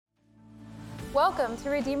Welcome to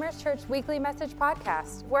Redeemer's Church Weekly Message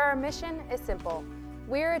Podcast, where our mission is simple.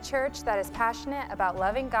 We're a church that is passionate about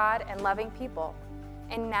loving God and loving people.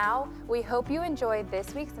 And now, we hope you enjoyed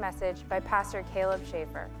this week's message by Pastor Caleb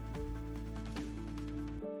Schafer.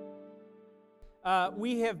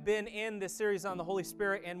 We have been in this series on the Holy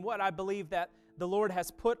Spirit, and what I believe that the Lord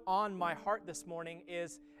has put on my heart this morning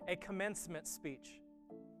is a commencement speech.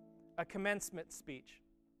 A commencement speech.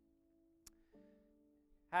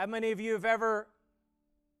 How many of you have ever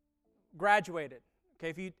graduated?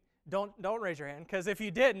 Okay, if you don't raise your hand, because if you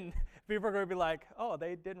didn't, people are going to be like, oh,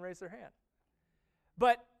 they didn't raise their hand.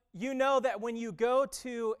 But you know that when you go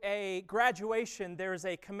to a graduation, there's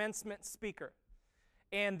a commencement speaker.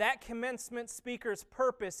 And that commencement speaker's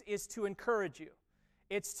purpose is to encourage you.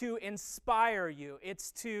 It's to inspire you. It's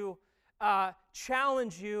to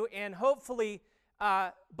challenge you and hopefully,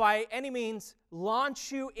 by any means,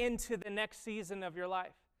 launch you into the next season of your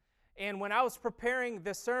life. And when I was preparing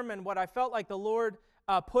this sermon, what I felt like the Lord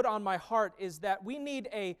put on my heart is that we need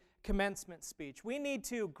a commencement speech. We need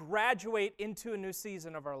to graduate into a new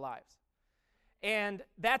season of our lives. And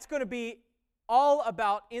that's going to be all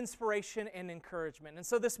about inspiration and encouragement. And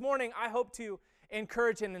so this morning, I hope to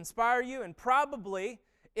encourage and inspire you. And probably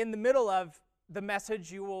in the middle of the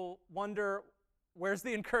message, you will wonder, where's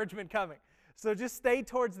the encouragement coming? So just stay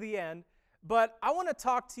towards the end. But I want to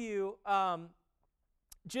talk to you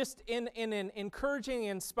just in an encouraging,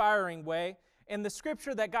 inspiring way. And the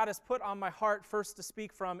scripture that God has put on my heart first to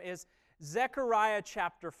speak from is Zechariah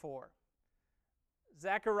chapter 4.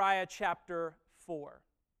 Zechariah chapter 4.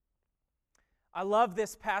 I love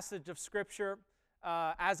this passage of scripture.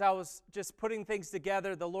 As I was just putting things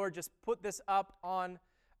together, the Lord just put this up on,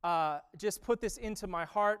 just put this into my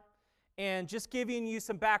heart. And just giving you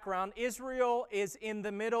some background, Israel is in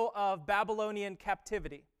the middle of Babylonian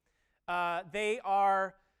captivity. They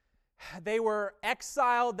were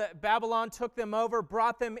exiled. Babylon took them over,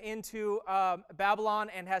 brought them into Babylon,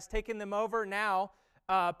 and has taken them over. Now,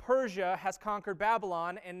 Persia has conquered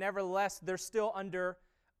Babylon, and nevertheless, they're still under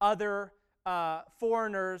other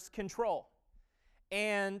foreigners' control.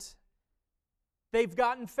 And they've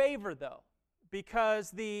gotten favor, though,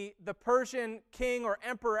 because the Persian king or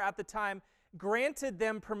emperor at the time granted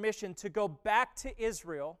them permission to go back to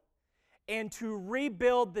Israel and to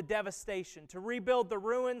rebuild the devastation, to rebuild the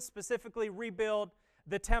ruins, specifically rebuild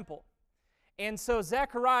the temple. And so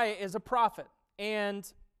Zechariah is a prophet. And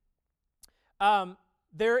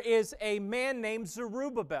there is a man named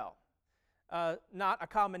Zerubbabel. Not a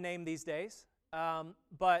common name these days,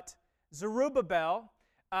 but Zerubbabel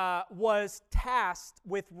was tasked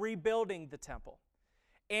with rebuilding the temple.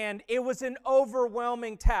 And it was an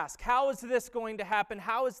overwhelming task. How is this going to happen?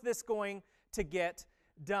 How is this going to get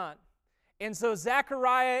done? And so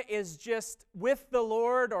Zechariah is just with the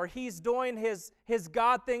Lord, or he's doing his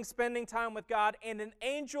God thing, spending time with God, and an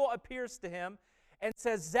angel appears to him and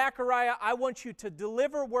says, Zechariah, I want you to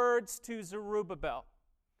deliver words to Zerubbabel.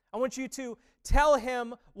 I want you to tell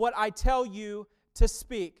him what I tell you to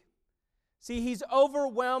speak. See, he's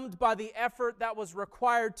overwhelmed by the effort that was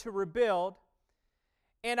required to rebuild,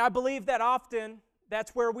 and I believe that often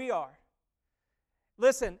that's where we are.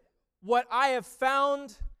 Listen, what I have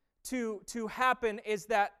found to happen is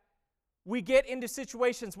that we get into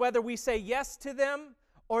situations, whether we say yes to them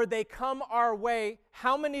or they come our way.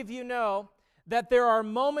 How many of you know that there are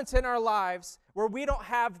moments in our lives where we don't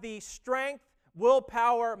have the strength,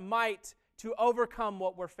 willpower, might to overcome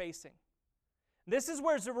what we're facing? This is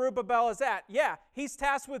where Zerubbabel is at. Yeah, he's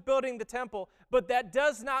tasked with building the temple, but that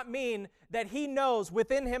does not mean that he knows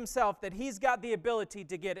within himself that he's got the ability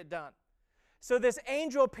to get it done. So this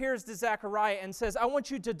angel appears to Zechariah and says, I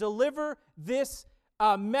want you to deliver this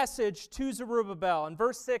message to Zerubbabel. In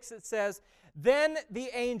verse 6 it says, Then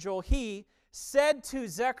the angel, he said to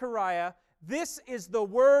Zechariah, This is the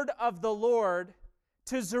word of the Lord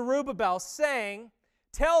to Zerubbabel, saying,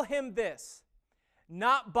 Tell him this,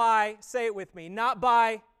 not by, say it with me, not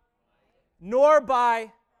by, nor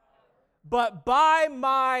by, but by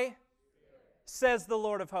my, says the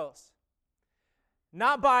Lord of hosts.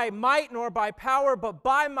 Not by might nor by power, but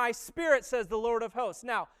by my Spirit, says the Lord of hosts.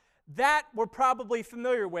 Now, that we're probably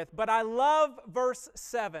familiar with, but I love verse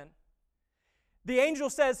 7. The angel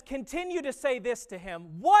says, continue to say this to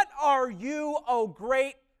him, What are you, O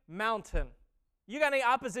great mountain? You got any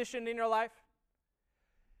opposition in your life?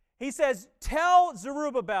 He says, tell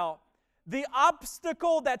Zerubbabel, the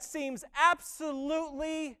obstacle that seems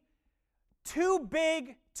absolutely too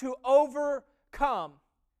big to overcome.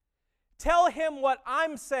 Tell him what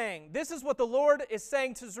I'm saying. This is what the Lord is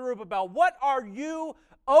saying to Zerubbabel. What are you,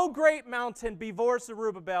 O great mountain, before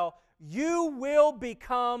Zerubbabel? You will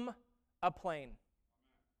become a plane.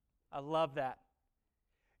 I love that.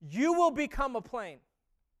 You will become a plane.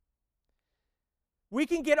 We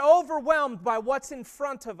can get overwhelmed by what's in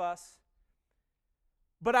front of us,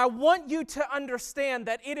 but I want you to understand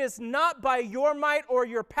that it is not by your might or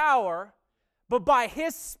your power, but by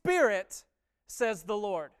His Spirit, says the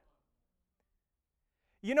Lord.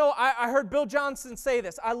 You know, I heard Bill Johnson say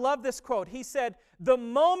this. I love this quote. He said, "The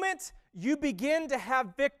moment you begin to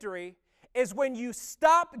have victory is when you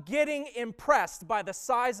stop getting impressed by the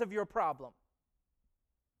size of your problem."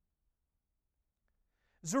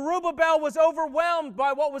 Zerubbabel was overwhelmed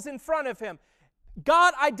by what was in front of him.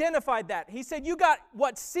 God identified that. He said, "You got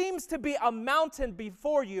what seems to be a mountain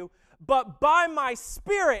before you, but by my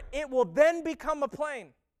Spirit it will then become a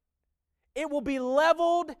plain. It will be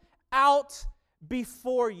leveled out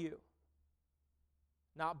before you.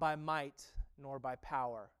 Not by might nor by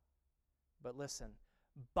power, but listen,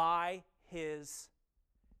 by His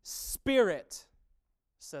Spirit,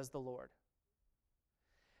 says the Lord."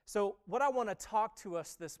 So what I want to talk to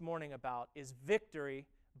us this morning about is victory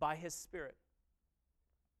by His Spirit.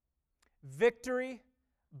 Victory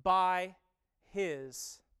by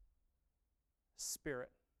His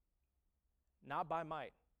Spirit. Not by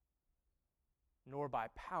might, nor by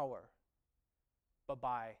power, but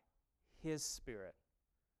by His Spirit,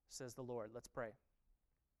 says the Lord. Let's pray.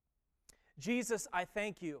 Jesus, I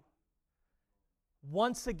thank you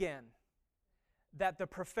once again that the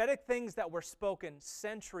prophetic things that were spoken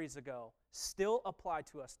centuries ago still apply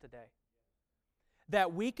to us today.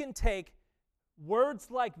 That we can take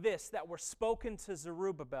words like this that were spoken to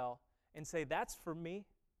Zerubbabel and say, "That's for me."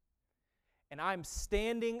 And I'm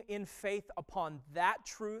standing in faith upon that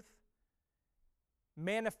truth,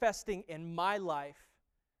 manifesting in my life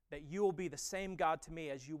that you will be the same God to me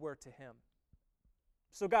as you were to him.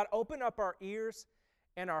 So God, open up our ears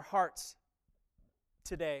and our hearts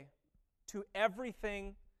today to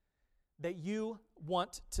everything that you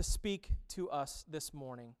want to speak to us this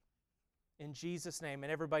morning. In Jesus' name.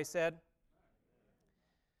 And everybody said,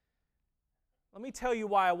 let me tell you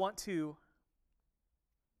why I want to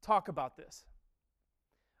talk about this.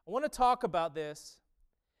 I want to talk about this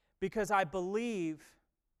because I believe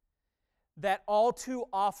that all too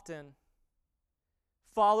often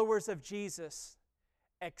followers of Jesus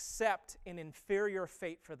accept an inferior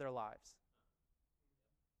fate for their lives.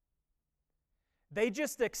 They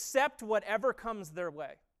just accept whatever comes their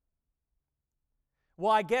way.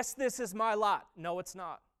 Well, I guess this is my lot. No, it's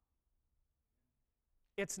not.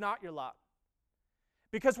 It's not your lot.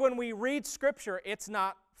 Because when we read Scripture, it's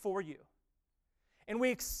not for you. And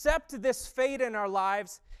we accept this fate in our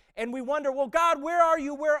lives, and we wonder, well, God, where are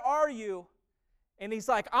you? Where are you? And He's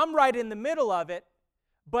like, I'm right in the middle of it,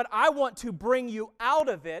 but I want to bring you out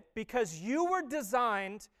of it because you were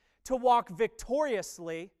designed to walk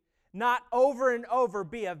victoriously, not over and over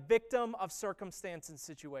be a victim of circumstance and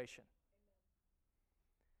situation.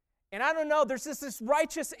 And I don't know, there's this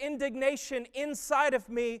righteous indignation inside of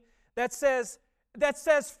me that says,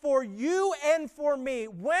 for you and for me,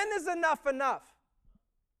 when is enough enough?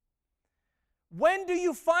 When do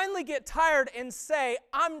you finally get tired and say,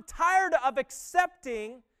 I'm tired of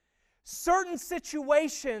accepting certain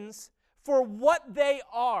situations for what they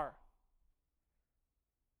are?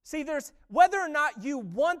 See, whether or not you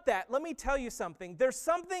want that, let me tell you something. There's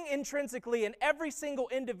something intrinsically in every single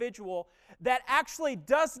individual that actually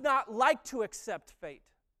does not like to accept fate.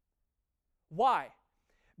 Why?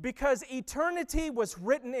 Because eternity was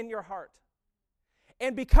written in your heart.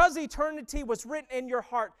 And because eternity was written in your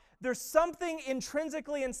heart, there's something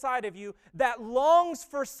intrinsically inside of you that longs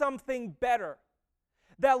for something better,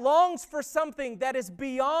 that longs for something that is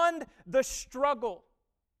beyond the struggle.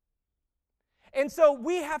 And so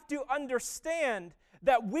we have to understand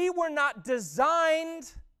that we were not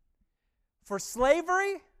designed for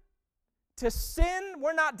slavery, to sin.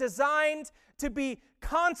 We're not designed to be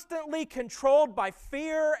constantly controlled by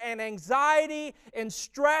fear and anxiety and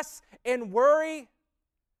stress and worry.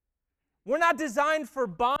 We're not designed for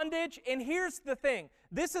bondage. And here's the thing.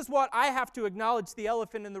 This is what I have to acknowledge, the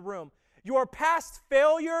elephant in the room. Your past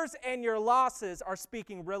failures and your losses are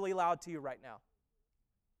speaking really loud to you right now.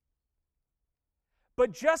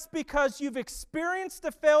 But just because you've experienced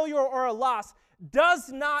a failure or a loss does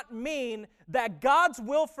not mean that God's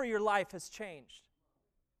will for your life has changed.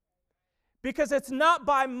 Because it's not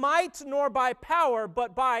by might nor by power,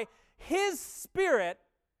 but by His Spirit,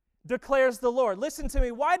 declares the Lord. Listen to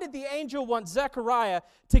me. Why did the angel want Zechariah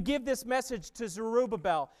to give this message to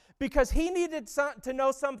Zerubbabel? Because he needed to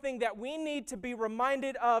know something that we need to be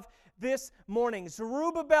reminded of this morning.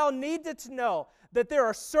 Zerubbabel needed to know that there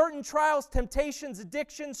are certain trials, temptations,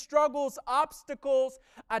 addictions, struggles, obstacles,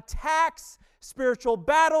 attacks, spiritual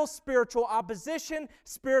battles, spiritual opposition,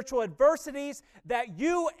 spiritual adversities that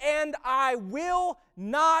you and I will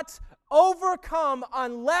not overcome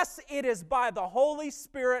unless it is by the Holy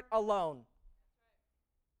Spirit alone.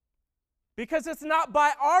 Because it's not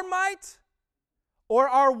by our might or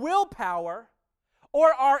our willpower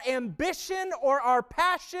or our ambition or our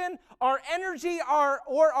passion, our energy, or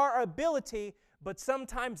our ability, but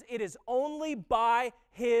sometimes it is only by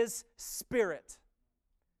His Spirit.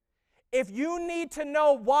 If you need to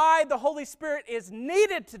know why the Holy Spirit is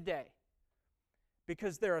needed today,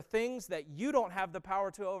 because there are things that you don't have the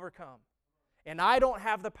power to overcome, and I don't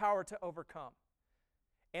have the power to overcome.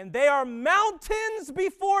 And they are mountains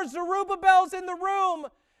before Zerubbabel's in the room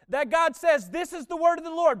that God says, this is the word of the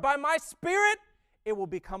Lord. By my Spirit, it will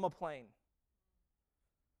become a plain.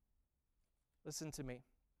 Listen to me.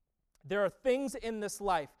 There are things in this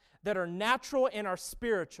life that are natural and are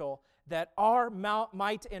spiritual that our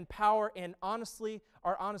might and power and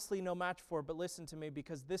are honestly no match for. But listen to me,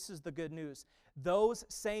 because this is the good news. Those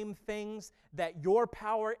same things that your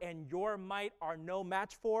power and your might are no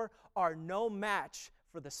match for are no match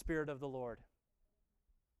for the Spirit of the Lord.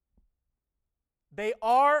 They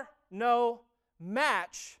are no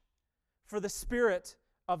match for the Spirit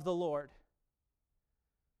of the Lord.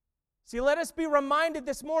 See, let us be reminded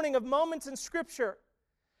this morning of moments in Scripture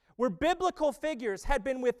where biblical figures had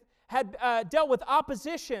dealt with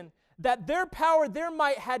opposition that their power, their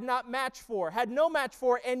might had no match for,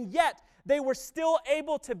 and yet they were still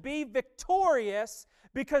able to be victorious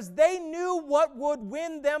because they knew what would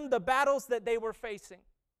win them the battles that they were facing.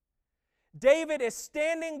 David is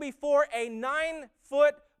standing before a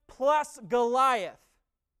 9-foot-plus Goliath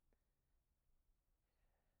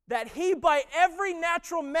that he, by every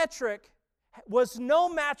natural metric, was no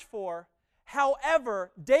match for.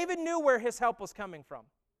 However, David knew where his help was coming from.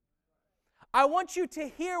 I want you to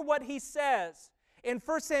hear what he says in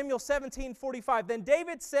 1 Samuel 17:45. Then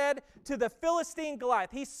David said to the Philistine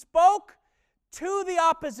Goliath, he spoke to the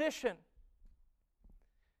opposition.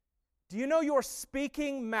 Do you know your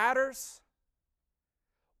speaking matters?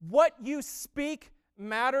 What you speak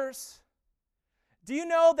matters. Do you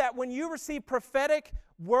know that when you receive prophetic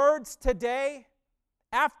words today,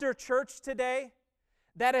 after church today,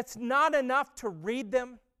 that it's not enough to read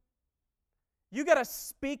them? You got to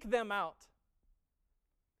speak them out.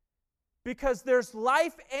 Because there's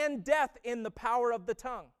life and death in the power of the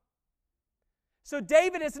tongue. So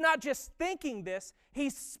David is not just thinking this,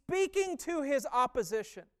 he's speaking to his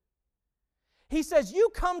opposition. He says, you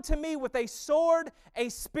come to me with a sword, a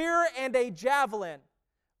spear, and a javelin.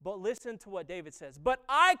 But listen to what David says. But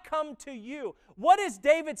I come to you. What is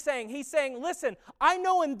David saying? He's saying, listen, I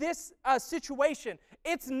know in this situation,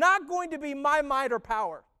 it's not going to be my might or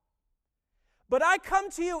power. But I come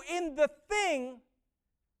to you in the thing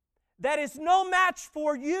that is no match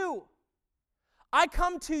for you. I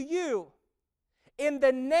come to you in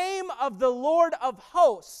the name of the Lord of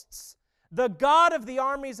hosts, the God of the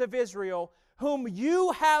armies of Israel, whom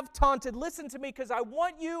you have taunted. Listen to me, because I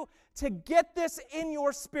want you to get this in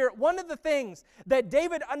your spirit. One of the things that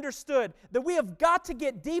David understood, that we have got to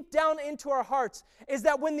get deep down into our hearts, is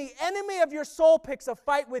that when the enemy of your soul picks a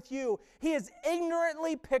fight with you, he has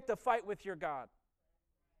ignorantly picked a fight with your God.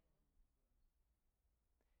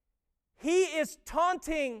 He is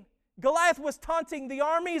taunting, Goliath was taunting the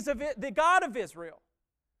armies of the God of Israel,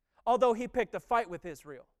 although he picked a fight with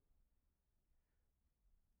Israel.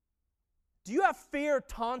 Do you have fear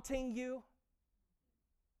taunting you?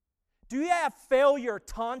 Do you have failure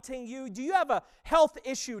taunting you? Do you have a health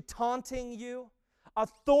issue taunting you? A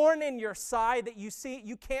thorn in your side that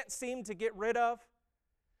you can't seem to get rid of?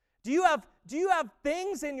 Do you have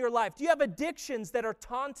things in your life? Do you have addictions that are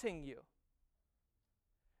taunting you?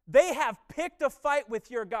 They have picked a fight with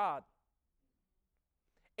your God.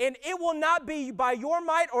 And it will not be by your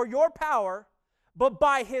might or your power, but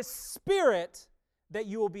by His Spirit that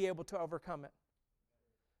you will be able to overcome it.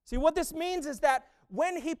 See, what this means is that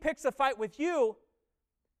when He picks a fight with you,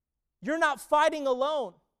 you're not fighting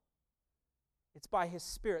alone. It's by His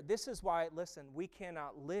Spirit. This is why, listen, we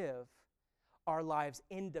cannot live our lives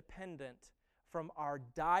independent from our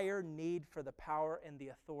dire need for the power and the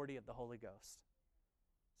authority of the Holy Ghost.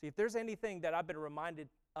 See, if there's anything that I've been reminded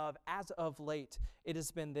of as of late, it has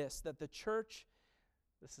been this, that the church,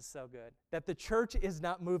 this is so good, that the church is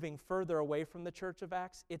not moving further away from the church of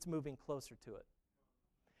Acts, it's moving closer to it.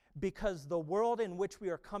 Because the world in which we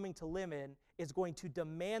are coming to live in is going to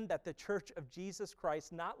demand that the church of Jesus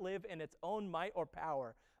Christ not live in its own might or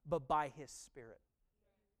power, but by His Spirit.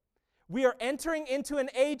 We are entering into an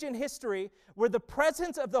age in history where the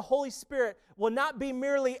presence of the Holy Spirit will not be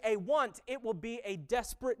merely a want, it will be a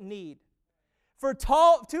desperate need. For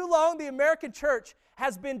too long, the American church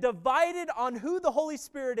has been divided on who the Holy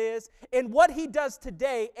Spirit is and what He does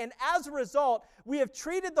today, and as a result, we have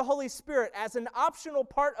treated the Holy Spirit as an optional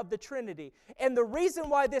part of the Trinity. And the reason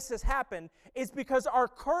why this has happened is because our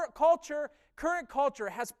current culture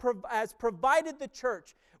has provided the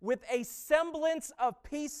church with a semblance of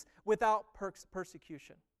peace without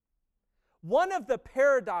persecution. One of the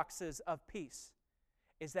paradoxes of peace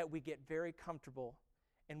is that we get very comfortable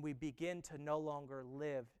and we begin to no longer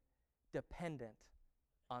live dependent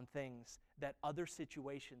on things that other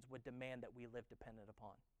situations would demand that we live dependent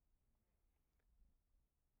upon.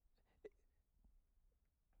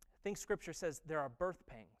 I think Scripture says there are birth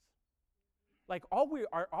pangs. Like all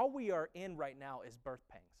we are in right now is birth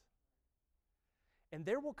pangs. And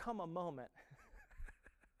there will come a moment,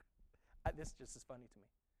 this just is funny to me.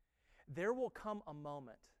 There will come a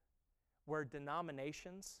moment where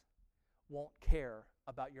denominations won't care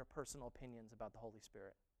about your personal opinions about the Holy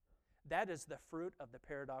Spirit. That is the fruit of the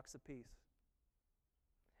paradox of peace.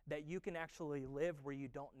 That you can actually live where you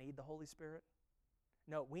don't need the Holy Spirit.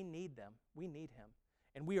 No, we need them. We need Him.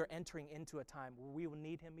 And we are entering into a time where we will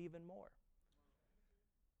need Him even more.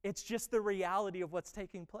 It's just the reality of what's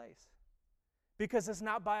taking place. Because it's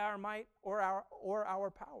not by our might or our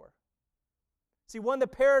power. See, one of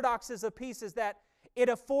the paradoxes of peace is that it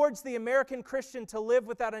affords the American Christian to live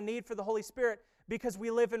without a need for the Holy Spirit because we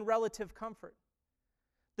live in relative comfort.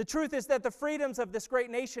 The truth is that the freedoms of this great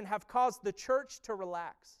nation have caused the church to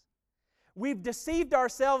relax. We've deceived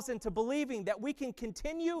ourselves into believing that we can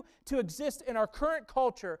continue to exist in our current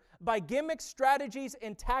culture by gimmicks, strategies,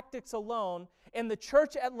 and tactics alone, and the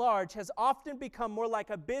church at large has often become more like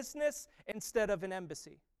a business instead of an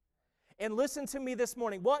embassy. And listen to me this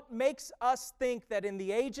morning. What makes us think that in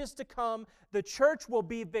the ages to come, the church will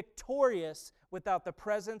be victorious without the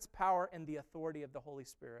presence, power, and the authority of the Holy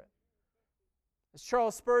Spirit? As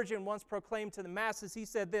Charles Spurgeon once proclaimed to the masses, he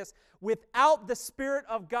said this: "Without the Spirit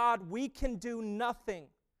of God, we can do nothing.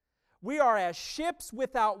 We are as ships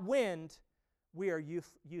without wind. We are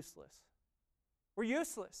useless." We're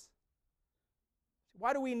useless.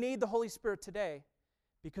 Why do we need the Holy Spirit today?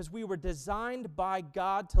 Because we were designed by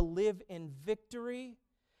God to live in victory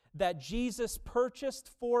that Jesus purchased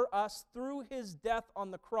for us through His death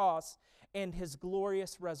on the cross and His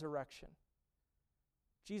glorious resurrection.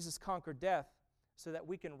 Jesus conquered death so that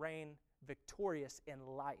we can reign victorious in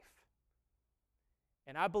life.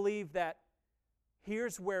 And I believe that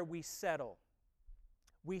here's where we settle.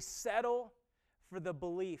 We settle for the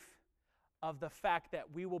belief of the fact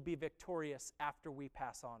that we will be victorious after we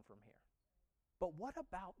pass on from here. But what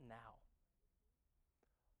about now?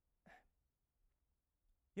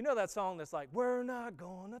 You know that song that's like, "We're not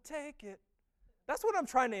gonna take it." That's what I'm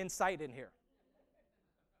trying to incite in here.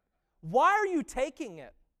 Why are you taking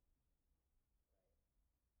it?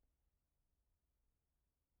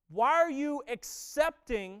 Why are you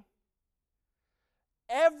accepting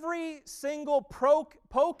every single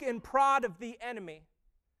poke and prod of the enemy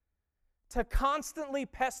to constantly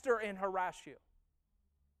pester and harass you?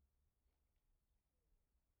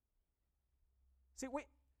 See,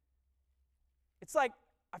 it's like,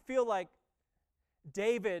 I feel like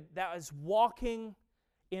David that was walking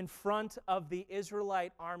in front of the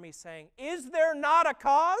Israelite army saying, "Is there not a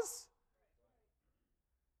cause?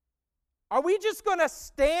 Are we just going to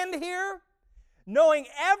stand here knowing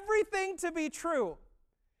everything to be true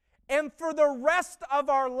and for the rest of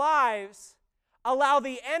our lives allow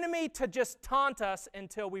the enemy to just taunt us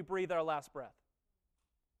until we breathe our last breath?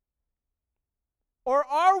 Or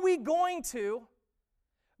are we going to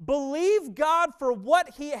believe God for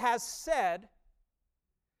what He has said,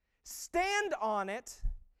 stand on it,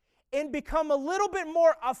 and become a little bit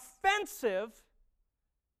more offensive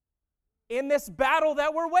in this battle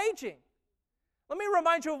that we're waging? Let me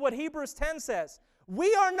remind you of what Hebrews 10 says.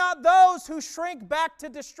 We are not those who shrink back to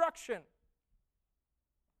destruction.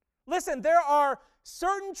 Listen, there are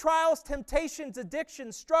certain trials, temptations,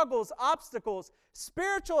 addictions, struggles, obstacles,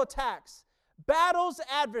 spiritual attacks, battles,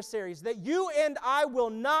 adversaries that you and I will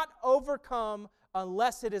not overcome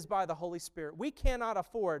unless it is by the Holy Spirit. We cannot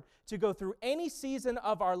afford to go through any season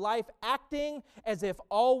of our life acting as if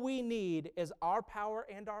all we need is our power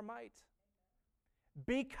and our might.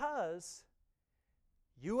 Because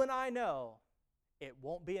you and I know it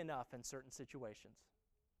won't be enough in certain situations.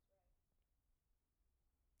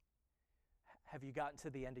 Have you gotten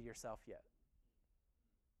to the end of yourself yet?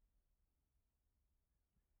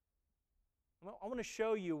 I want to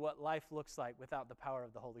show you what life looks like without the power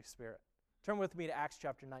of the Holy Spirit. Turn with me to Acts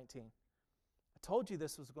chapter 19. I told you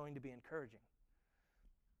this was going to be encouraging.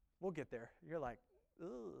 We'll get there. You're like,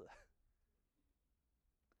 ugh.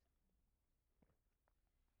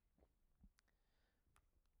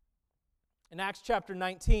 In Acts chapter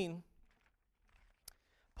 19,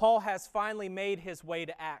 Paul has finally made his way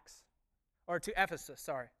to Ephesus.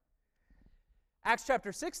 Acts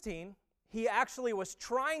chapter 16, he actually was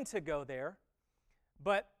trying to go there,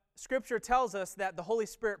 but Scripture tells us that the Holy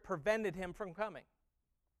Spirit prevented him from coming.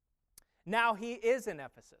 Now he is in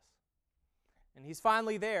Ephesus, and he's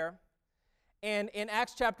finally there. And in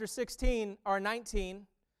Acts chapter 16 or 19,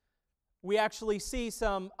 we actually see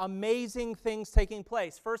some amazing things taking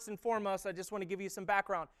place. First and foremost, I just want to give you some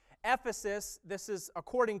background. Ephesus, this is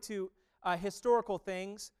according to historical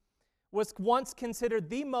things, was once considered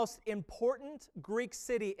the most important Greek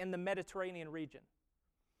city in the Mediterranean region.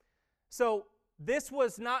 So this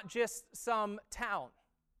was not just some town,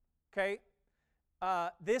 okay?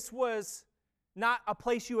 This was not a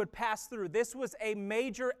place you would pass through. This was a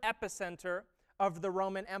major epicenter of the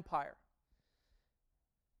Roman Empire.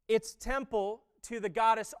 Its temple to the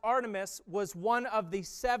goddess Artemis was one of the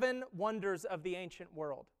 7 wonders of the ancient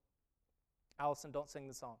world. Allison, don't sing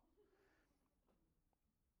the song.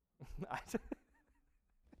 It's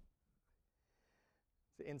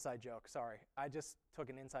an inside joke, sorry. I just took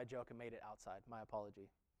an inside joke and made it outside. My apology.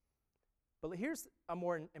 But here's a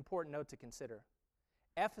more important note to consider.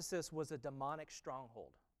 Ephesus was a demonic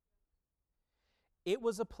stronghold. It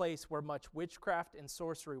was a place where much witchcraft and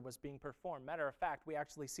sorcery was being performed. Matter of fact, we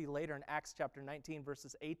actually see later in Acts chapter 19,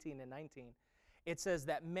 verses 18 and 19, it says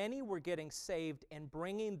that many were getting saved and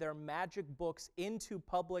bringing their magic books into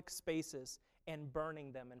public spaces and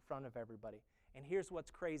burning them in front of everybody. And here's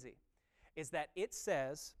what's crazy, is that it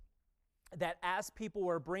says that as people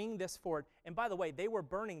were bringing this forward, and by the way, they were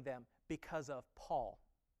burning them because of Paul.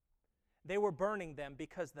 They were burning them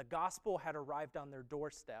because the gospel had arrived on their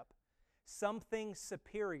doorstep. Something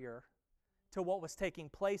superior to what was taking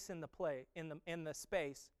place in the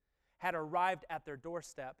space had arrived at their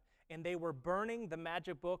doorstep, and they were burning the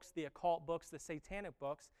magic books, the occult books, the satanic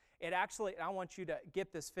books. It actually, I want you to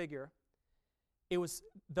get this figure. It was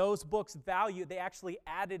those books' value, they actually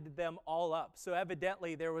added them all up. So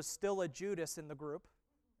evidently there was still a Judas in the group.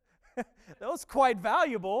 That was quite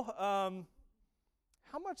valuable.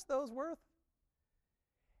 How much those worth?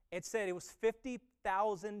 It said it was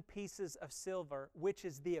 50,000 pieces of silver, which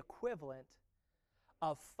is the equivalent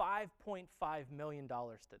of $5.5 million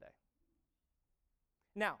today.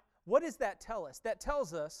 Now, what does that tell us? That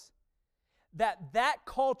tells us that that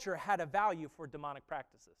culture had a value for demonic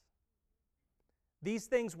practices. These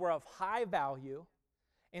things were of high value,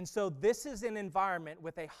 and so this is an environment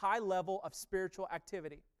with a high level of spiritual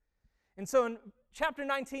activity. And so in chapter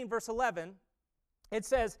 19, verse 11, it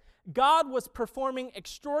says, God was performing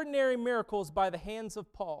extraordinary miracles by the hands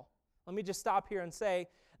of Paul. Let me just stop here and say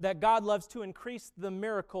that God loves to increase the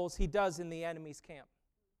miracles he does in the enemy's camp,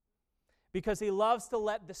 because he loves to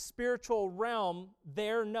let the spiritual realm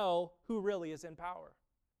there know who really is in power.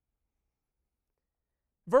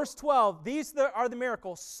 Verse 12, these are the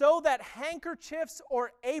miracles, so that handkerchiefs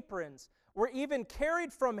or aprons were even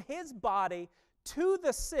carried from his body to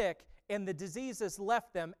the sick, and the diseases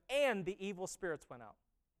left them, and the evil spirits went out.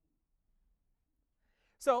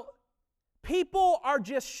 So people are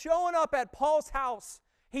just showing up at Paul's house.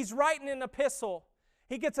 He's writing an epistle.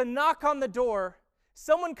 He gets a knock on the door.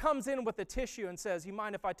 Someone comes in with a tissue and says, you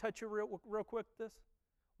mind if I touch you real quick this?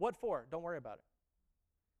 What for? Don't worry about it.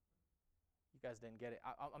 You guys didn't get it.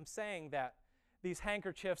 I'm saying that these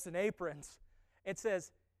handkerchiefs and aprons, it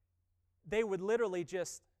says they would literally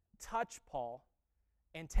just touch Paul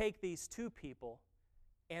and take these 2 people,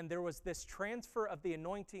 and there was this transfer of the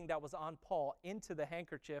anointing that was on Paul into the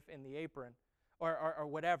handkerchief and the apron or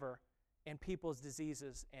whatever, and people's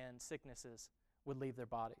diseases and sicknesses would leave their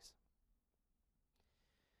bodies.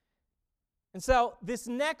 And so this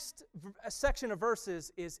next section of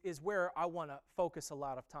verses is where I want to focus a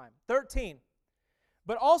lot of time. 13.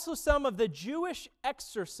 But also some of the Jewish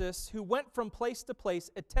exorcists who went from place to place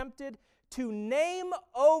attempted to name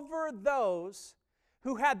over those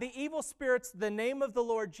who had the evil spirits the name of the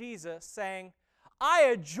Lord Jesus, saying, I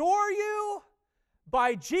adjure you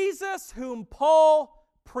by Jesus whom Paul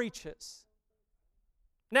preaches.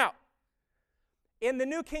 Now, in the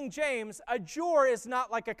New King James, adjure is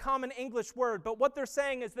not like a common English word, but what they're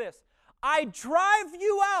saying is this: I drive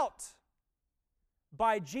you out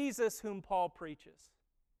by Jesus whom Paul preaches.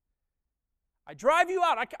 I drive you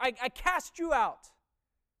out. I cast you out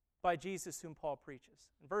by Jesus whom Paul preaches.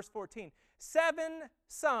 In verse 14, 7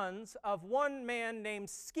 sons of one man named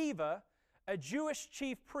Sceva, a Jewish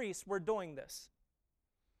chief priest, were doing this.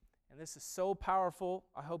 And this is so powerful.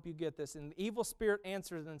 I hope you get this. And the evil spirit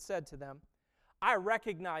answered and said to them, I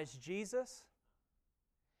recognize Jesus,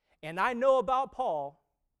 and I know about Paul,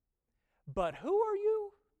 but who are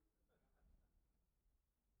you?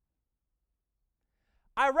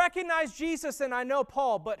 I recognize Jesus and I know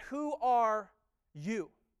Paul, but who are you?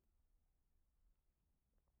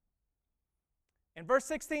 And verse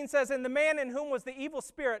 16 says, and the man in whom was the evil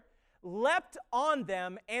spirit leapt on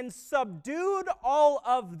them and subdued all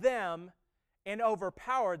of them and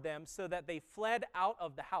overpowered them so that they fled out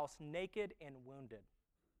of the house naked and wounded.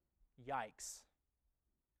 Yikes.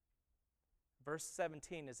 Verse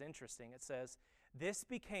 17 is interesting. It says, this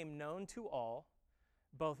became known to all,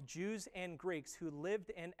 both Jews and Greeks who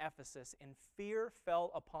lived in Ephesus, and fear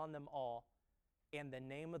fell upon them all, and the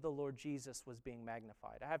name of the Lord Jesus was being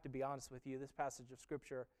magnified. I have to be honest with you, this passage of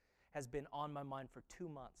Scripture has been on my mind for 2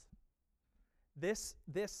 months. This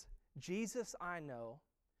Jesus I know,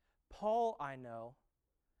 Paul I know,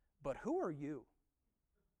 but who are you?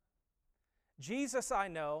 Jesus I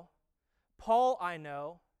know, Paul I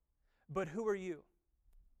know, but who are you?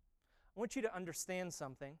 I want you to understand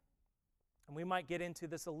something, and we might get into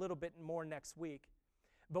this a little bit more next week,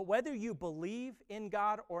 but whether you believe in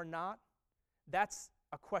God or not, that's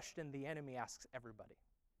a question the enemy asks everybody.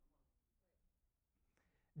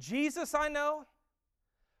 Jesus I know,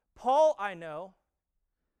 Paul I know,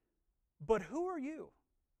 but who are you?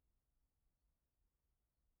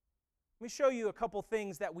 Let me show you a couple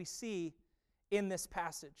things that we see in this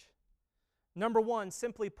passage. Number one,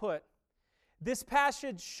 simply put, this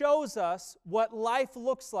passage shows us what life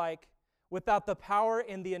looks like without the power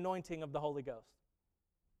and the anointing of the Holy Ghost.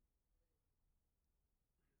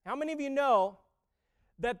 How many of you know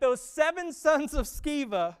that those 7 sons of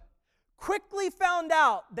Sceva quickly found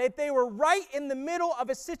out that they were right in the middle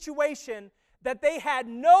of a situation that they had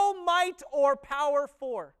no might or power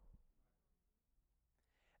for?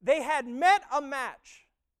 They had met a match.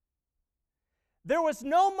 There was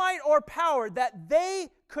no might or power that they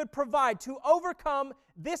could provide to overcome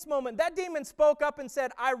this moment. That demon spoke up and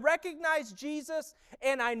said, I recognize Jesus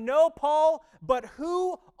and I know Paul, but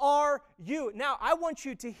who are you? Now, I want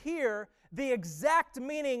you to hear the exact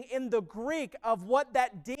meaning in the Greek of what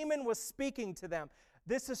that demon was speaking to them.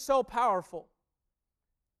 This is so powerful.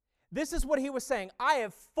 This is what he was saying. I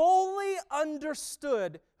have fully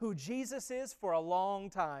understood who Jesus is for a long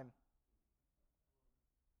time.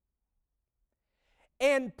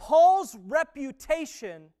 And Paul's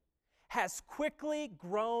reputation has quickly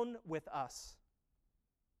grown with us.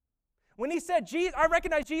 When he said, I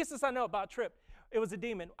recognize Jesus, I know about Trip. It was a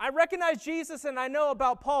demon. I recognize Jesus and I know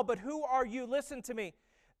about Paul, but who are you? Listen to me.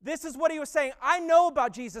 This is what he was saying. I know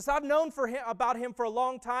about Jesus. I've known about him for a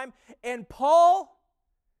long time. And Paul,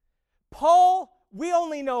 we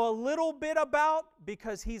only know a little bit about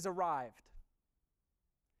because he's arrived.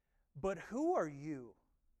 But who are you?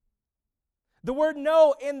 The word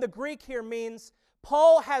know in the Greek here means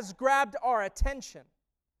Paul has grabbed our attention.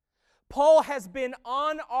 Paul has been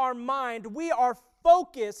on our mind. We are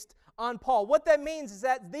focused on Paul. What that means is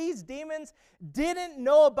that these demons didn't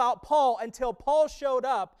know about Paul until Paul showed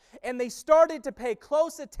up and they started to pay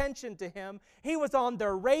close attention to him. He was on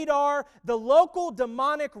their radar. The local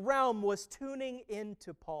demonic realm was tuning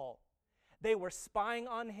into Paul. They were spying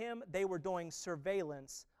on him. They were doing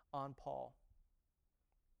surveillance on Paul.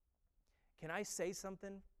 Can I say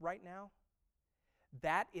something right now?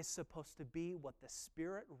 That is supposed to be what the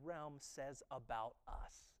spirit realm says about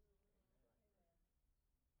us.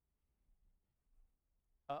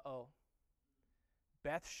 Uh-oh.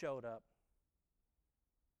 Beth showed up.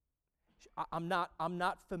 I'm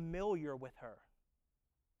not familiar with her,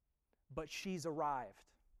 but she's arrived.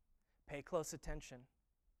 Pay close attention.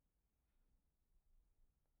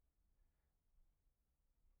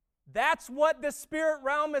 That's what the spirit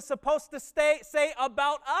realm is supposed to say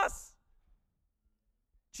about us.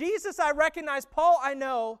 Jesus, I recognize. Paul, I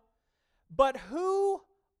know. But who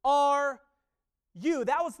are you?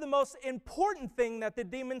 That was the most important thing that the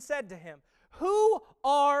demon said to him. Who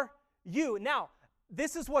are you? Now,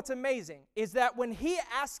 this is what's amazing, is that when he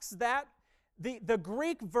asks that, the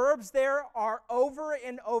Greek verbs there are over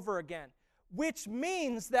and over again, which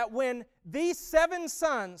means that when these 7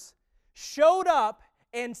 sons showed up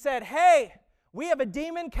and said, hey, we have a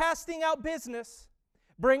demon casting out business.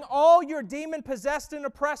 Bring all your demon-possessed and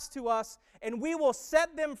oppressed to us, and we will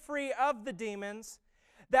set them free of the demons.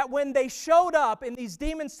 That when they showed up and these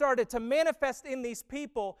demons started to manifest in these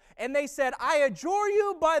people, and they said, I adjure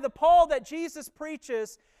you by the Paul that Jesus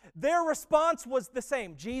preaches, their response was the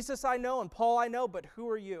same. Jesus I know and Paul I know, but who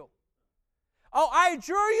are you? Oh, I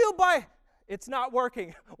adjure you by... It's not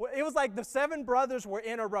working. It was like the 7 brothers were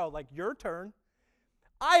in a row, like, your turn.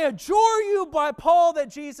 I adjure you by Paul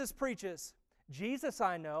that Jesus preaches. Jesus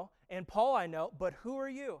I know, and Paul I know, but who are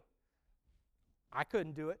you? I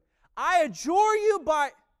couldn't do it. I adjure you by...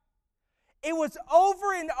 It was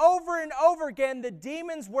over and over and over again. The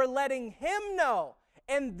demons were letting him know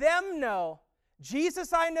and them know,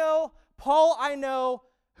 Jesus I know, Paul I know,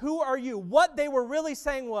 who are you? What they were really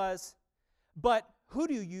saying was, but who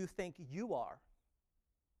do you think you are?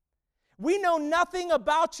 We know nothing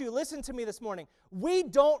about you. Listen to me this morning. We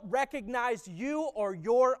don't recognize you or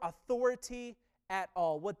your authority at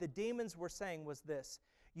all. What the demons were saying was this: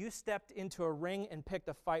 you stepped into a ring and picked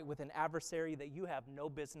a fight with an adversary that you have no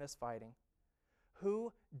business fighting.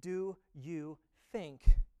 Who do you think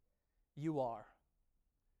you are?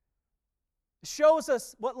 Shows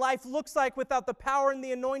us what life looks like without the power and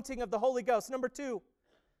the anointing of the Holy Ghost. Number 2,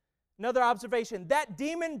 another observation. That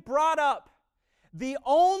demon brought up the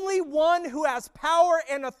only one who has power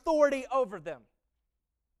and authority over them.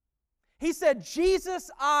 He said,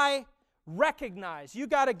 Jesus I recognize. You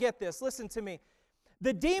got to get this. Listen to me.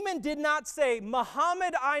 The demon did not say,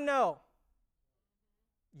 Muhammad I know.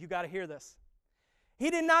 You got to hear this. He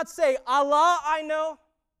did not say, Allah I know,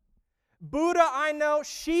 Buddha I know,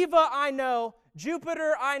 Shiva I know,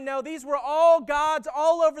 Jupiter I know. These were all gods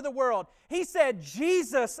all over the world. He said,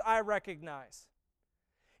 Jesus I recognize.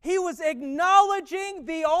 He was acknowledging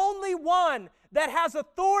the only one that has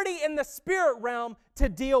authority in the spirit realm to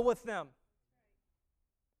deal with them.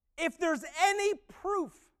 If there's any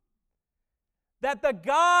proof that the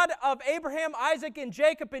God of Abraham, Isaac, and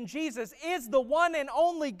Jacob and Jesus is the one and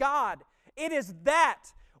only God, it is that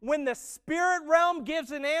when the spirit realm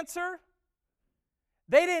gives an answer,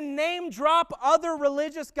 they didn't name drop other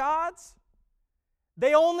religious gods.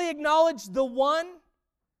 They only acknowledged the one.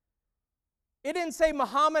 It didn't say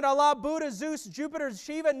Muhammad, Allah, Buddha, Zeus, Jupiter,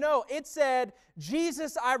 Shiva. No, it said,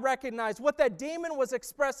 Jesus I recognize. What that demon was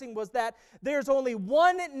expressing was that there's only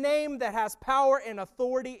one name that has power and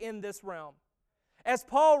authority in this realm. As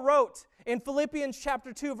Paul wrote in Philippians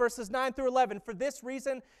chapter 2, verses 9 through 11, for this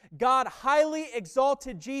reason, God highly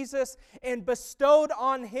exalted Jesus and bestowed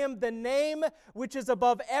on him the name which is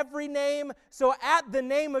above every name. So at the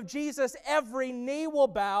name of Jesus, every knee will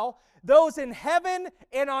bow, those in heaven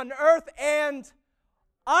and on earth and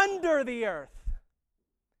under the earth.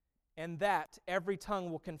 And that every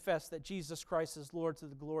tongue will confess that Jesus Christ is Lord, to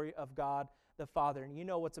the glory of God the Father. And you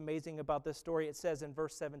know what's amazing about this story? It says in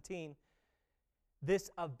verse 17,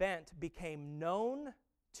 this event became known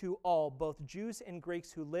to all, both Jews and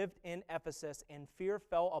Greeks who lived in Ephesus, and fear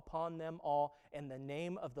fell upon them all, and the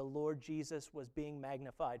name of the Lord Jesus was being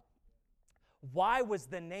magnified. Why was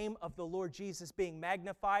the name of the Lord Jesus being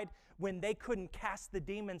magnified when they couldn't cast the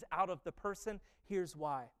demons out of the person? Here's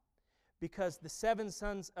why. Because the 7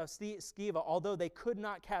 sons of Sceva, although they could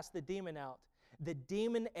not cast the demon out, the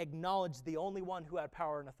demon acknowledged the only one who had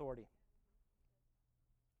power and authority.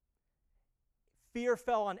 Fear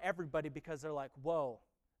fell on everybody because they're like, whoa,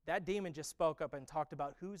 that demon just spoke up and talked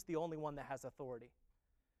about who's the only one that has authority.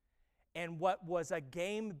 And what was a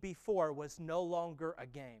game before was no longer a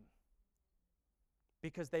game,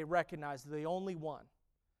 because they recognized the only one.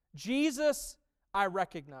 Jesus, I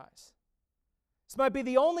recognize. This might be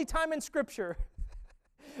the only time in Scripture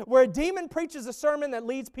where a demon preaches a sermon that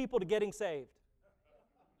leads people to getting saved.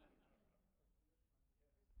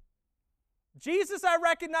 Jesus I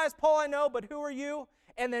recognize, Paul I know, but who are you?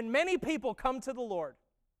 And then many people come to the Lord.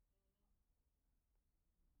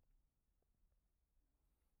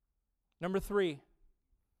 Number 3,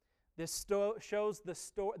 this shows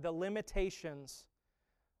the limitations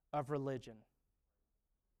of religion.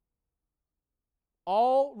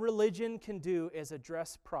 All religion can do is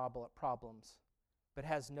address problems, but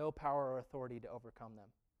has no power or authority to overcome them.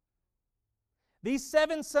 These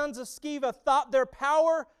 7 sons of Sceva thought their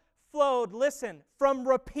power flowed, listen, from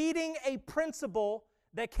repeating a principle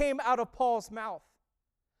that came out of Paul's mouth.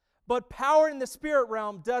 But power in the spirit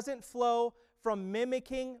realm doesn't flow from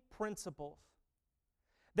mimicking principles.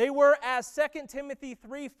 They were, as 2 Timothy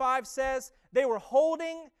 3:5 says, they were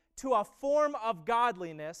holding to a form of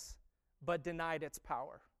godliness, but denied its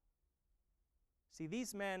power. See,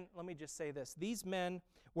 these men, let me just say this, these men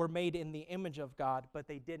were made in the image of God, but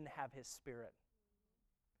they didn't have His Spirit.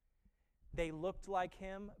 They looked like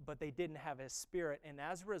Him, but they didn't have His Spirit. And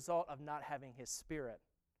as a result of not having His Spirit,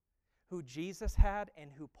 who Jesus had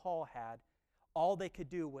and who Paul had, all they could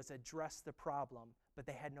do was address the problem, but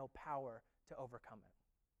they had no power to overcome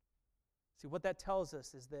it. See, what that tells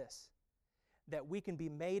us is this, that we can be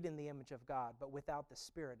made in the image of God, but without the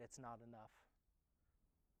Spirit, it's not enough.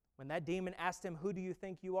 When that demon asked him, who do you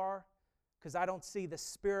think you are? because I don't see the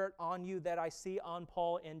Spirit on you that I see on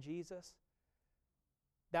Paul and Jesus?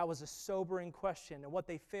 That was a sobering question. And what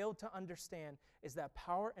they failed to understand is that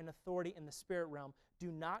power and authority in the spirit realm do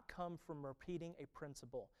not come from repeating a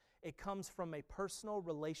principle. It comes from a personal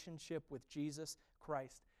relationship with Jesus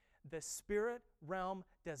Christ. The spirit realm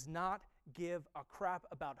does not give a crap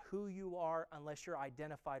about who you are unless you're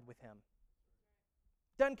identified with Him.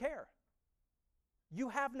 Doesn't care. You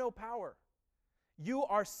have no power. You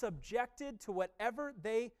are subjected to whatever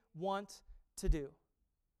they want to do.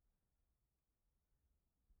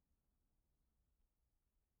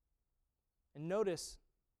 And notice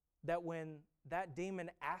that when that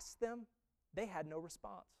demon asked them, they had no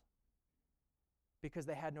response because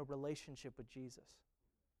they had no relationship with Jesus.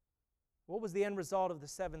 What was the end result of the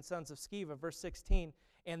 7 sons of Sceva? Verse 16,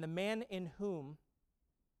 and the man in whom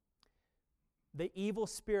the evil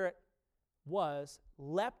spirit was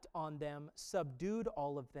leapt on them, subdued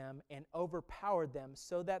all of them, and overpowered them,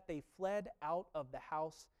 so that they fled out of the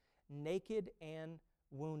house naked and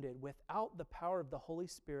wounded. Without the power of the Holy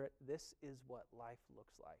Spirit, this is what life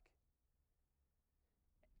looks like.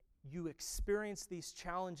 You experience these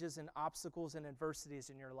challenges and obstacles and adversities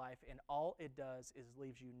in your life, and all it does is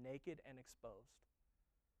leaves you naked and exposed.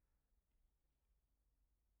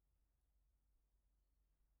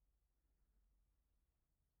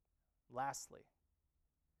 Lastly,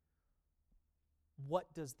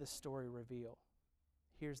 what does this story reveal?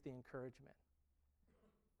 Here's the encouragement.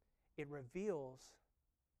 It reveals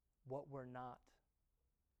what we're not.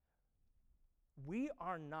 We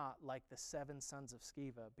are not like the 7 sons of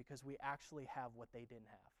Sceva because we actually have what they didn't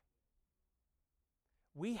have.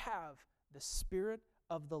 We have the Spirit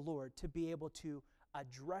of the Lord to be able to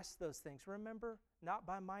address those things. Remember, not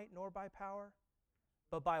by might nor by power,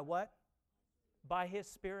 but by what? By His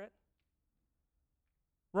Spirit.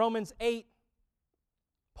 Romans 8,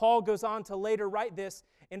 Paul goes on to later write this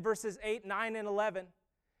in verses 8, 9, and 11.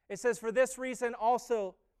 It says, for this reason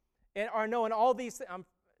also, in all these,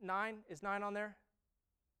 9, is 9 on there?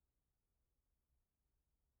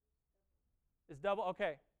 Is double?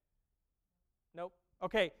 Okay. Nope.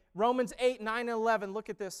 Okay, Romans 8, 9, and 11, look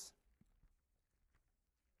at this.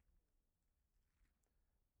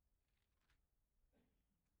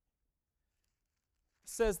 It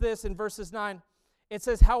says this in verses 9. It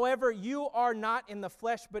says, however, you are not in the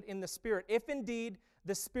flesh, but in the Spirit. If indeed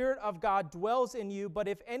the Spirit of God dwells in you, but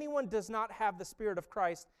if anyone does not have the Spirit of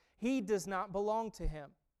Christ, he does not belong to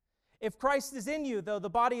Him. If Christ is in you, though the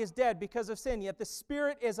body is dead because of sin, yet the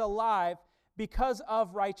Spirit is alive because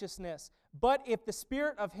of righteousness. But if the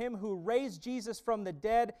Spirit of Him who raised Jesus from the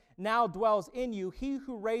dead now dwells in you, He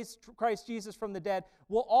who raised Christ Jesus from the dead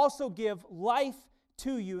will also give life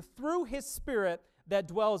to you through His Spirit that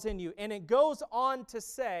dwells in you. And it goes on to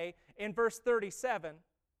say in verse 37,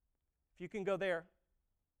 if you can go there,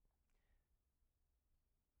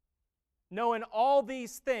 knowing all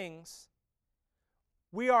these things,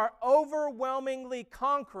 we are overwhelmingly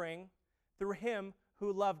conquering through Him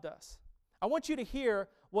who loved us. I want you to hear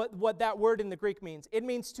what that word in the Greek means. It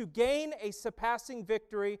means to gain a surpassing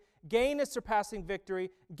victory, gain a surpassing victory,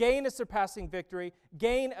 gain a surpassing victory,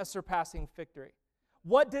 gain a surpassing victory.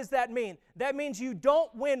 What does that mean? That means you don't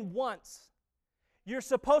win once. You're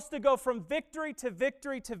supposed to go from victory to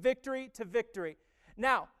victory to victory to victory.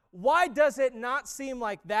 Now, why does it not seem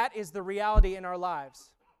like that is the reality in our lives?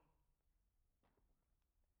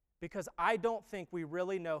 Because I don't think we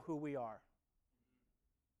really know who we are.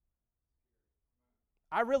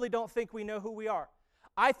 I really don't think we know who we are.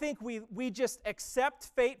 I think we just accept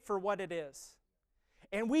fate for what it is.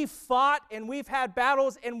 And we've fought and we've had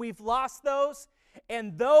battles and we've lost those.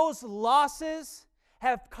 And those losses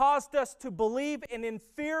have caused us to believe an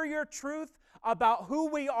inferior truth about who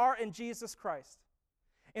we are in Jesus Christ.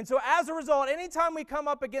 And so as a result, anytime we come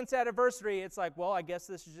up against that adversity, it's like, well, I guess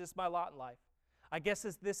this is just my lot in life. I guess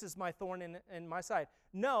this is my thorn in my side.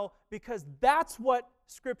 No, because that's what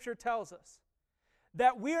Scripture tells us.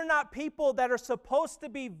 That we're not people that are supposed to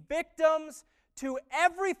be victims to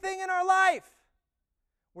everything in our life.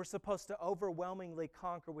 We're supposed to overwhelmingly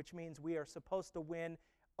conquer, which means we are supposed to win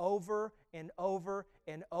over and over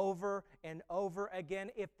and over and over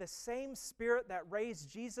again. If the same Spirit that raised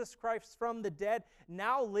Jesus Christ from the dead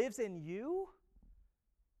now lives in you,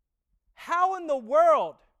 how in the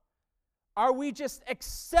world are we just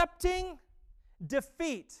accepting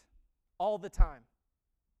defeat all the time?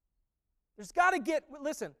 There's got to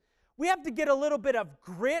we have to get a little bit of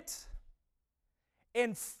grit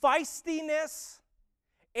and feistiness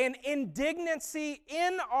and indignancy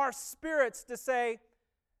in our spirits to say,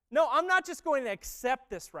 no, I'm not just going to accept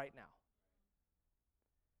this right now.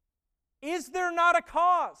 Is there not a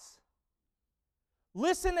cause?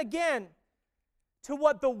 Listen again to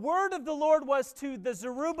what the word of the Lord was to the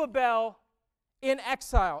Zerubbabel in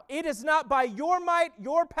exile. It is not by your might,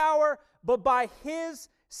 your power, but by His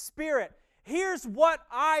Spirit. Here's what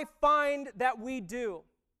I find that we do.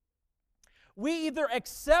 We either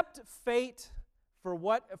accept fate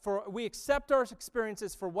we accept our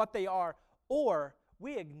experiences for what they are, or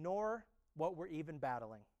we ignore what we're even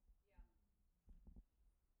battling.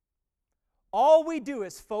 All we do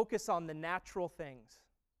is focus on the natural things.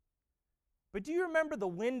 But do you remember the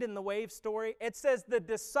wind and the wave story? It says the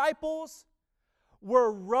disciples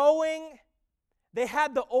were rowing, they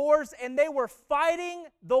had the oars, and they were fighting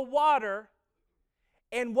the water.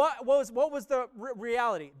 And what was the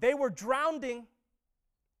reality? They were drowning,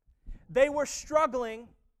 they were struggling,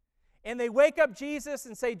 and they wake up Jesus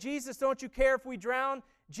and say, Jesus, don't you care if we drown?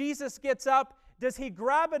 Jesus gets up. Does he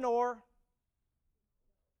grab an oar?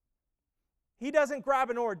 He doesn't grab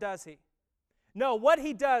an oar, does he? No, what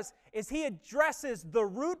he does is he addresses the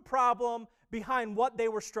root problem behind what they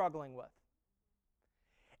were struggling with.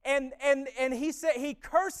 And he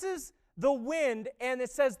curses the wind, and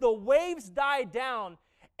it says the waves die down,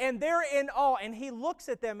 and they're in awe. And he looks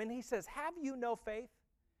at them and he says, have you no faith?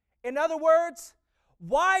 In other words,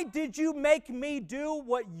 why did you make me do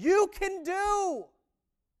what you can do?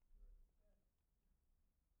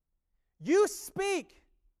 You speak.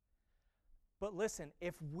 But listen,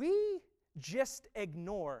 if we just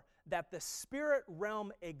ignore that the spirit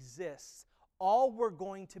realm exists, all we're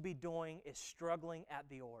going to be doing is struggling at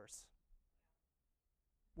the oars.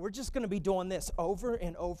 We're just going to be doing this over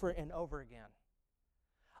and over and over again.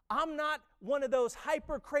 I'm not one of those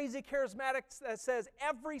hyper crazy charismatics that says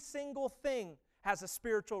every single thing has a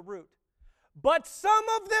spiritual root. But some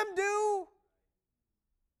of them do.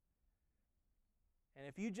 And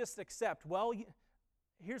if you just accept,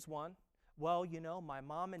 here's one. Well, my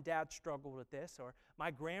mom and dad struggled with this, or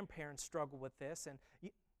my grandparents struggled with this, and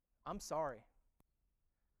I'm sorry.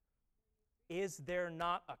 Is there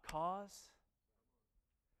not a cause?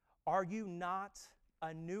 Are you not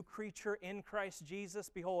a new creature in Christ Jesus?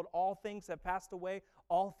 Behold, all things have passed away.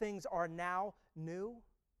 All things are now new.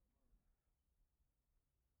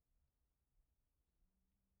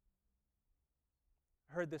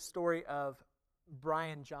 I heard the story of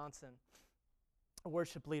Brian Johnson, a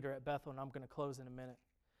worship leader at Bethel, and I'm going to close in a minute.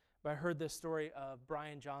 But I heard this story of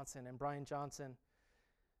Brian Johnson, and Brian Johnson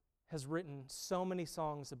has written so many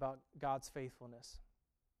songs about God's faithfulness.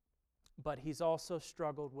 But he's also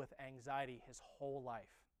struggled with anxiety his whole life.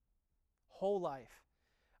 Whole life.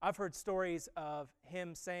 I've heard stories of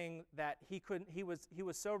him saying that he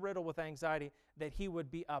was so riddled with anxiety that he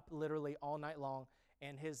would be up literally all night long,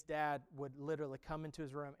 and his dad would literally come into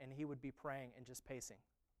his room and he would be praying and just pacing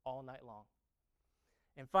all night long.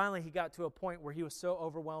 And finally, he got to a point where he was so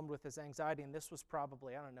overwhelmed with his anxiety, and this was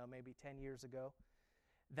probably, maybe 10 years ago,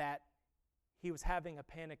 that he was having a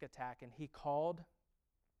panic attack, and he called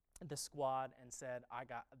the squad and said,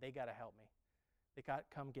 they got to help me. They got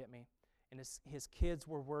to come get me. And his kids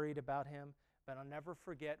were worried about him, but I'll never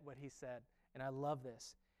forget what he said, and I love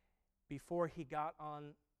this. Before he got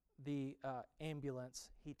on the ambulance,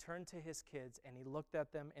 he turned to his kids, and he looked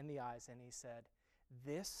at them in the eyes, and he said,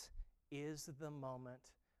 this is the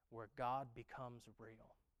moment where God becomes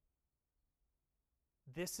real.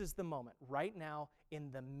 This is the moment. Right now,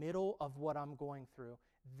 in the middle of what I'm going through,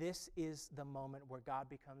 this is the moment where God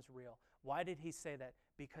becomes real. Why did he say that?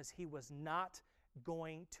 Because he was not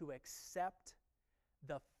going to accept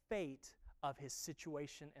the fate of his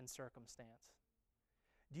situation and circumstance.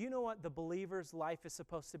 Do you know what the believer's life is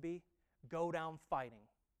supposed to be? Go down fighting.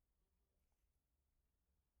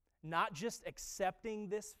 Not just accepting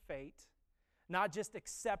this fate, not just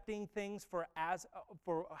accepting things for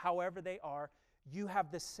however they are. You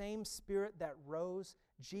have the same Spirit that rose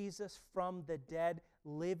Jesus from the dead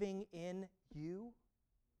living in you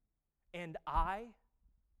and I'm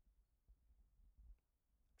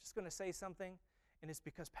just going to say something, and it's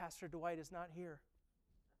because Pastor Dwight is not here.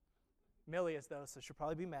 Millie is, though, so she'll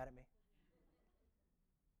probably be mad at me.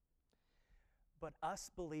 But us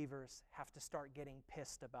believers have to start getting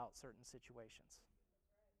pissed about certain situations.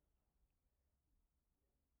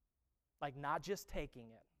 Like not just taking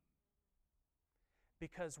it.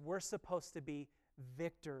 Because we're supposed to be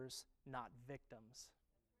victors, not victims.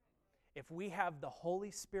 If we have the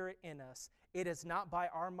Holy Spirit in us, it is not by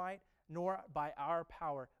our might nor by our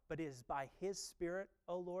power, but it is by His Spirit,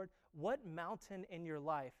 O Lord. What mountain in your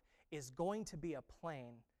life is going to be a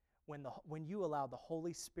plain when you allow the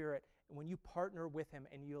Holy Spirit, when you partner with Him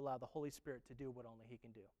and you allow the Holy Spirit to do what only He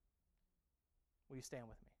can do? Will you stand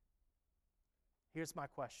with me? Here's my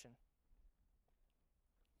question.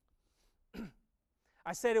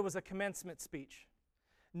 I said it was a commencement speech.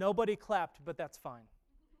 Nobody clapped, but that's fine.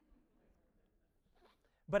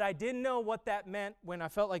 But I didn't know what that meant when I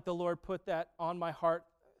felt like the Lord put that on my heart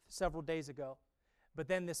several days ago. But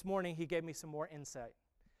then this morning, He gave me some more insight.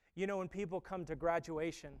 You know, when people come to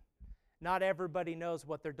graduation, not everybody knows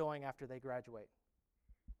what they're doing after they graduate.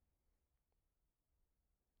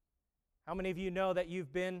 How many of you know that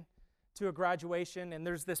you've been to a graduation and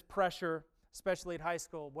there's this pressure, especially at high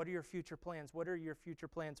school? What are your future plans? What are your future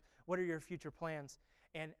plans? What are your future plans?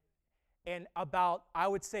 And about, I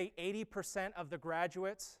would say, 80% of the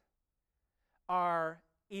graduates are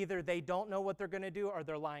either they don't know what they're going to do or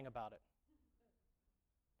they're lying about it.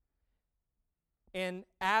 And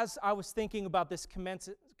as I was thinking about this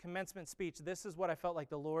commencement speech, this is what I felt like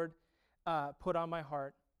the Lord put on my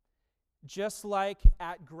heart. Just like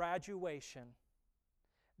at graduation,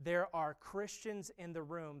 there are Christians in the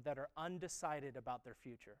room that are undecided about their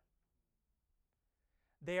future.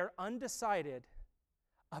 They are undecided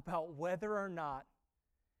about whether or not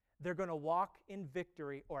they're going to walk in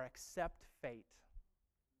victory or accept fate.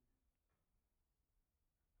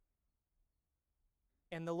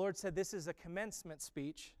 And the Lord said, this is a commencement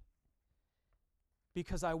speech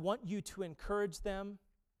because I want you to encourage them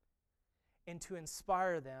and to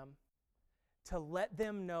inspire them to let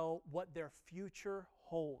them know what their future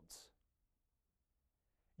holds.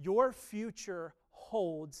 Your future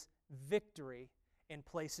holds victory in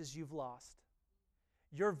places you've lost.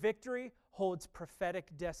 Your victory holds prophetic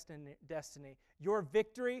destiny. Your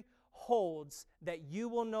victory holds that you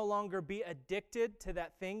will no longer be addicted to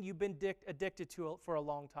that thing you've been addicted to for a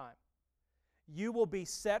long time. You will be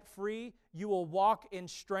set free. You will walk in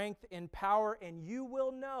strength, in power, and you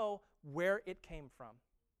will know where it came from.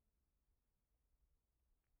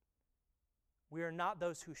 We are not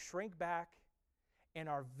those who shrink back and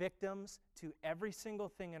are victims to every single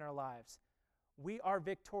thing in our lives. We are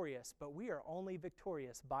victorious, but we are only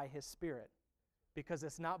victorious by His Spirit, because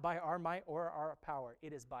it's not by our might or our power.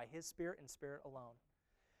 It is by His Spirit and Spirit alone.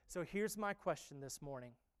 So here's my question this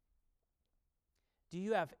morning. Do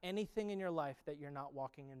you have anything in your life that you're not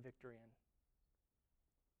walking in victory in?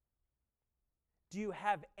 Do you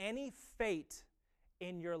have any fate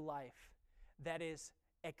in your life that is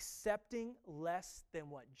accepting less than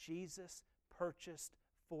what Jesus purchased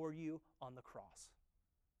for you on the cross?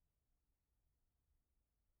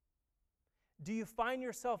 Do you find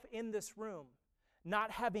yourself in this room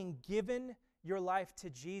not having given your life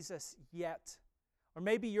to Jesus yet? Or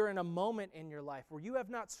maybe you're in a moment in your life where you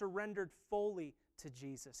have not surrendered fully to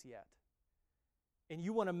Jesus yet, and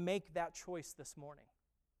you want to make that choice this morning.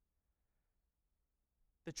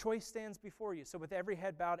 The choice stands before you. So with every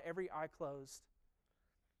head bowed, every eye closed,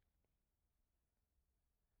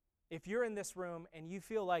 if you're in this room and you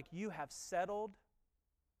feel like you have settled,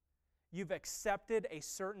 you've accepted a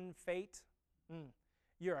certain fate,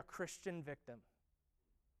 you're a Christian victim.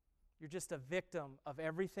 You're just a victim of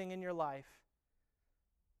everything in your life.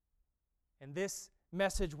 And this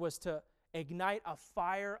message was to ignite a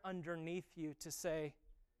fire underneath you to say,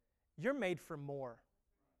 you're made for more.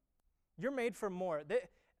 You're made for more.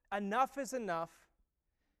 Enough is enough.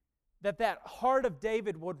 That heart of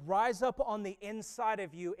David would rise up on the inside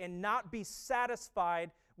of you and not be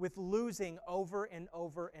satisfied with losing over and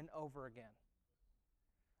over and over again.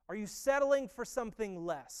 Are you settling for something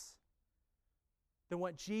less than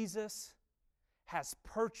what Jesus has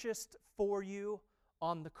purchased for you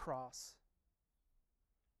on the cross?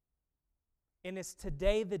 And is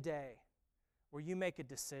today the day where you make a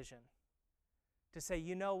decision to say,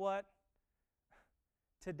 you know what?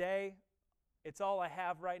 Today, it's all I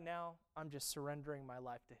have right now. I'm just surrendering my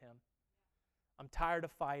life to Him. I'm tired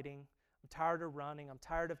of fighting. I'm tired of running. I'm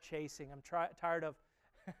tired of chasing. I'm tired of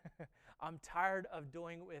I'm tired of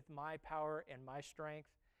doing it with my power and my strength.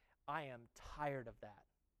 I am tired of that.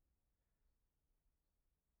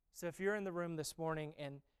 So if you're in the room this morning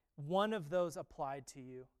and one of those applied to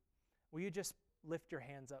you, will you just lift your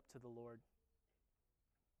hands up to the Lord?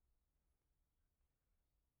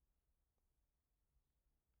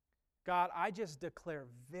 God, I just declare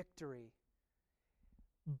victory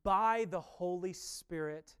by the Holy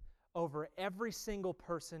Spirit over every single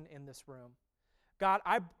person in this room. God,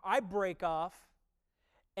 I break off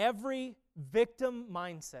every victim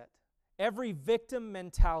mindset, every victim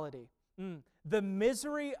mentality, the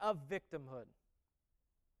misery of victimhood.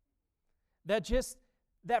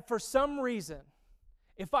 That for some reason,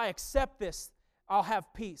 if I accept this, I'll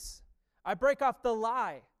have peace. I break off the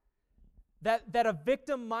lie that a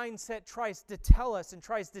victim mindset tries to tell us and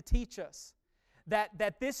tries to teach us,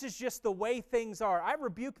 that this is just the way things are. I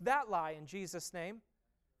rebuke that lie in Jesus' name.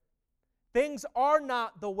 Things are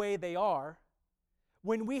not the way they are.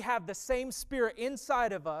 when we have the same Spirit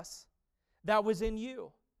inside of us that was in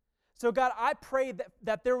you. So God, I pray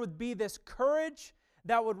that there would be this courage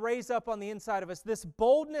that would raise up on the inside of us, this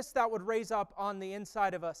boldness that would raise up on the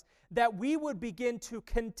inside of us, that we would begin to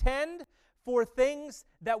contend for things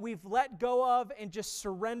that we've let go of and just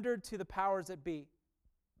surrendered to the powers that be.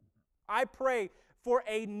 I pray for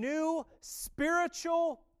a new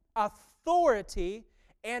spiritual authority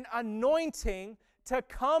and anointing to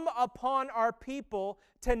come upon our people,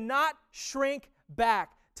 to not shrink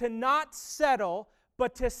back, to not settle,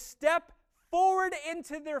 but to step forward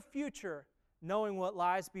into their future, knowing what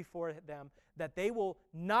lies before them, that they will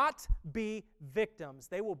not be victims.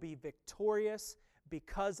 They will be victorious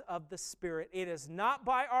because of the Spirit. It is not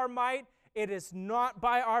by our might, it is not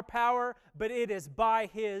by our power, but it is by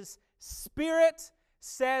His Spirit,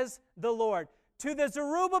 says the Lord. To the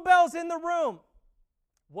Zerubbabels in the room,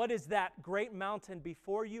 what is that great mountain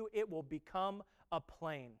before you? It will become a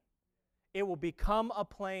plain. It will become a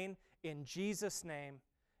plain in Jesus' name.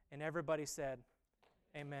 And everybody said,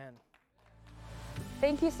 amen.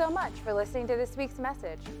 Thank you so much for listening to this week's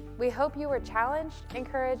message. We hope you were challenged,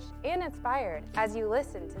 encouraged, and inspired as you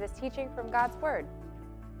listen to this teaching from God's Word.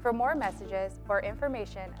 For more messages or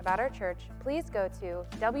information about our church, please go to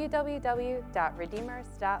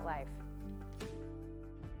www.redeemers.life.